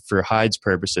for Hyde's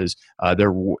purposes,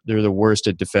 they're the worst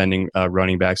at defending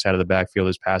running backs out of the backfield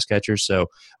as pass catchers. So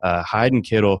Hyde and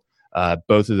Kittle,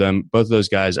 both of those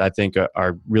guys, I think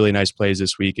are really nice plays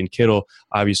this week. And Kittle,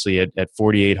 obviously at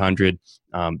 4,800,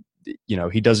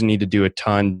 he doesn't need to do a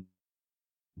ton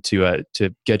to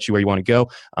get you where you want to go.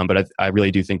 But I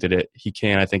really do think that he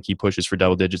can. I think he pushes for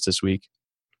double digits this week.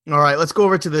 All right, let's go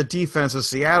over to the defense of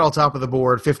Seattle, top of the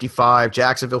board, 55,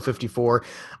 Jacksonville, 54.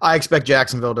 I expect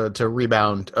Jacksonville to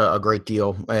rebound a great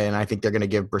deal, and I think they're going to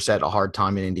give Brissett a hard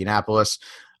time in Indianapolis.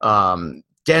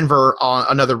 Denver on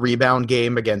another rebound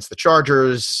game against the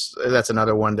Chargers. That's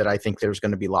another one that I think there's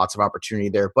going to be lots of opportunity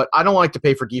there. But I don't like to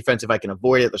pay for defense if I can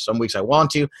avoid it. There's some weeks I want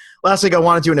to. Last week I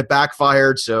wanted to, and it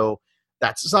backfired, so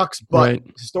that sucks. But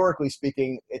Historically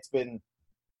speaking, it's been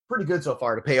pretty good so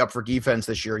far to pay up for defense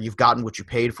this year. You've gotten what you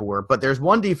paid for. But there's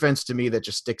one defense to me that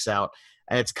just sticks out,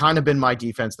 and it's kind of been my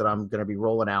defense that I'm going to be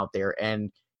rolling out there,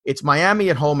 and it's Miami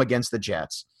at home against the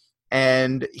Jets.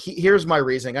 And here's my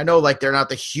reasoning. I know like they're not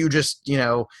the hugest,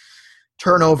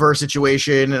 turnover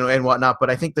situation and whatnot, but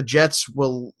I think the Jets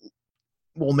will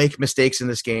make mistakes in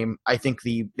this game. I think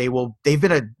they've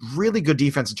been a really good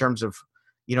defense in terms of,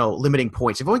 limiting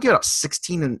points. They've only given up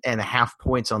 16 and a half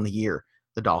points on the year,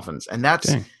 the Dolphins. And that's,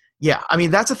 Dang. Yeah, I mean,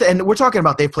 that's a thing. And we're talking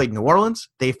about they've played New Orleans.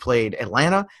 They've played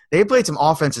Atlanta. They've played some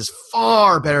offenses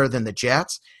far better than the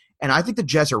Jets. And I think the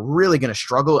Jets are really going to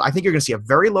struggle. I think you're going to see a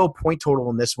very low point total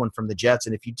in this one from the Jets.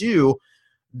 And if you do,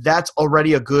 that's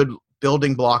already a good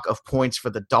building block of points for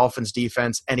the Dolphins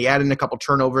defense. And he added in a couple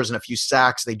turnovers and a few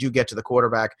sacks. They do get to the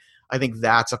quarterback. I think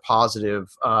that's a positive.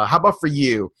 How about for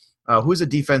you? Who's a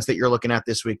defense that you're looking at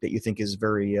this week that you think is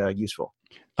very useful?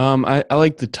 I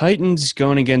like the Titans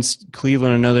going against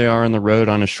Cleveland. I know they are on the road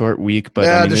on a short week, but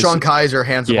Deshaun Kaiser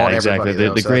hands the ball to everybody.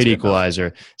 The great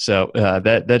equalizer. So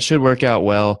that should work out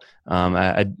well.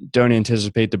 I don't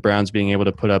anticipate the Browns being able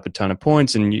to put up a ton of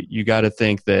points, and you got to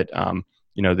think that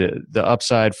the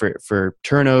upside for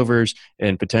turnovers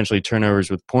and potentially turnovers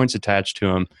with points attached to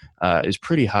them is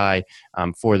pretty high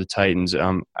for the Titans.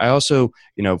 I also,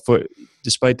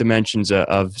 despite the mentions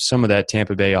of some of that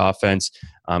Tampa Bay offense,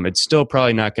 it's still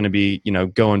probably not going to be,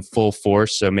 going full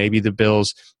force. So maybe the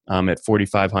Bills at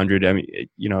 4,500. I mean,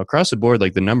 across the board,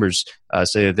 like the numbers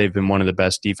say that they've been one of the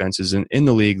best defenses in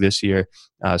the league this year.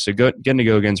 So getting to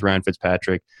go against Ryan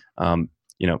Fitzpatrick,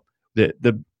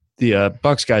 the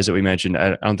Bucks guys that we mentioned,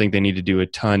 I don't think they need to do a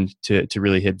ton to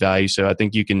really hit value. So I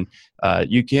think you can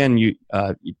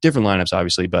different lineups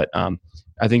obviously, but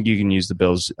I think you can use the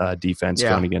Bills defense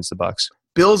going against the Bucks.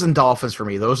 Bills and Dolphins for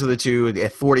me. Those are the two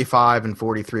at 45 and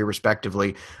 43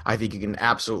 respectively. I think you can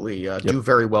absolutely do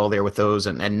very well there with those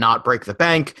and not break the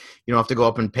bank. You don't have to go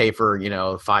up and pay for,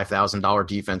 $5,000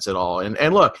 defense at all.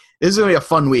 And look, this is going to be a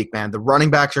fun week, man. The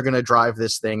running backs are going to drive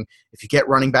this thing. If you get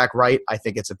running back right, I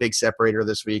think it's a big separator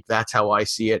this week. That's how I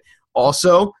see it.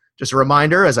 Also, just a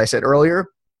reminder, as I said earlier,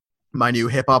 my new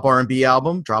hip-hop R&B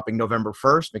album dropping November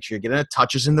 1st. Make sure you're getting it.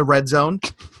 Touches in the Red Zone.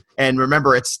 And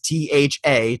remember, it's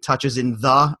THA, Touches in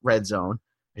the Red Zone.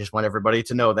 I just want everybody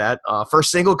to know that.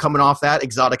 First single coming off that,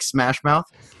 Exotic Smash Mouth.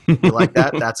 You like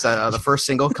that? That's the first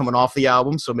single coming off the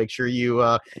album, so make sure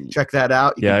you check that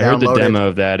out. You can I heard the demo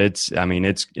of that. It's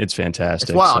fantastic.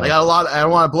 It's wild. So. I got a lot. I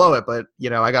don't want to blow it, but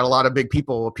I got a lot of big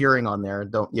people appearing on there.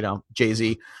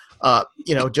 Jay-Z,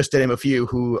 just to name a few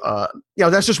who,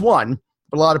 that's just one.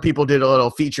 But a lot of people did a little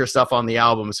feature stuff on the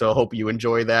album, so I hope you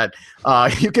enjoy that.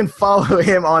 You can follow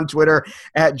him on Twitter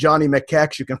at Johnny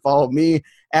McKex. You can follow me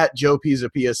at Joe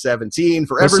Pizzapia17.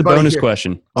 For What's everybody the bonus here.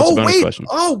 question?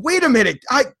 Wait a minute.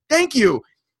 Thank you.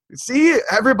 See,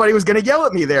 everybody was going to yell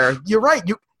at me there. You're right.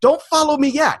 You don't follow me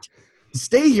yet.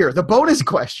 Stay here. The bonus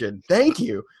question. Thank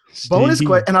you. Bonus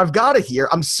question, and I've got it here.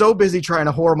 I'm so busy trying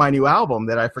to whore my new album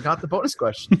that I forgot the bonus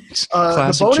question.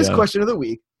 The bonus question of the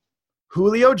week: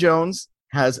 Julio Jones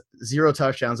has 0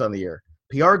 touchdowns on the year.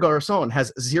 Pierre Garçon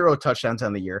has 0 touchdowns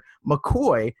on the year.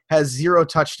 McCoy has 0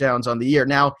 touchdowns on the year.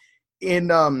 Now, in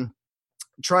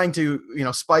trying to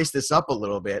spice this up a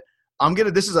little bit,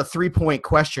 this is a 3-point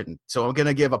question, so I'm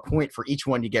gonna give a point for each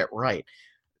one you get right.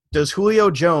 Does Julio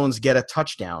Jones get a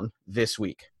touchdown this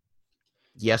week?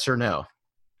 Yes or no?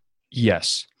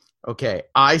 Yes. Okay,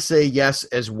 I say yes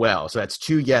as well. So that's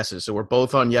 2 yeses. So we're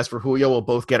both on yes for Julio. We'll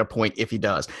both get a point if he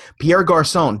does. Pierre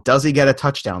Garçon, does he get a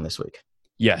touchdown this week?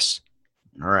 Yes.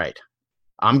 All right.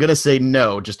 I'm going to say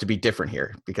no just to be different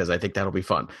here because I think that'll be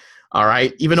fun. All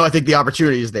right. Even though I think the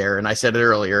opportunity is there, and I said it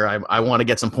earlier, I want to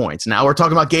get some points. Now we're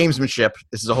talking about gamesmanship.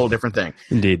 This is a whole different thing.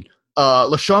 Indeed.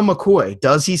 LaShawn McCoy,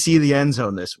 does he see the end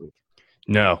zone this week?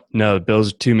 No. The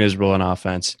Bills are too miserable on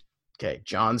offense. Okay.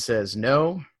 John says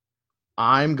no.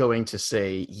 I'm going to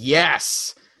say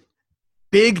yes.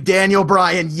 Big Daniel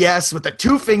Bryan, yes, with the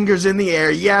 2 fingers in the air.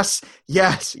 Yes to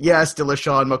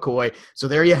LaShawn McCoy. So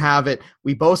there you have it.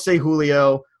 We both say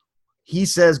Julio. He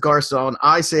says Garçon.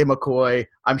 I say McCoy.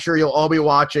 I'm sure you'll all be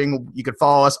watching. You can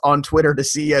follow us on Twitter to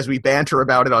see as we banter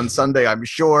about it on Sunday, I'm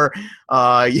sure.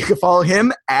 You can follow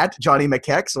him at Johnny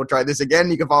McKex. We'll try this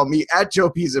again. You can follow me at Joe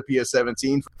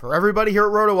Pizzapia17. For everybody here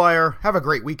at RotoWire, have a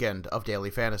great weekend of Daily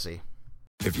Fantasy.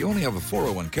 If you only have a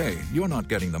 401k, you're not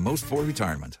getting the most for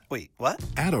retirement. Wait, what?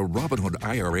 Add a Robinhood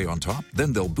IRA on top,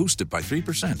 then they'll boost it by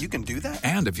 3%. You can do that?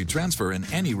 And if you transfer in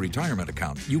any retirement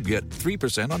account, you get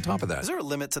 3% on top of that. Is there a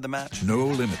limit to the match? No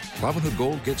limit. Robinhood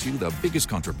Gold gets you the biggest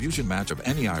contribution match of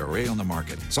any IRA on the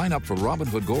market. Sign up for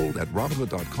Robinhood Gold at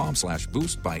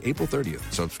Robinhood.com/boost by April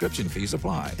 30th. Subscription fees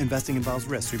apply. Investing involves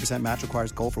risk. 3% match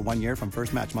requires gold for 1 year from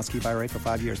first match. Must keep IRA for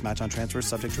 5 years. Match on transfers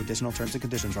subject to additional terms and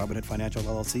conditions. Robinhood Financial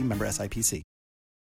LLC, member SIPC.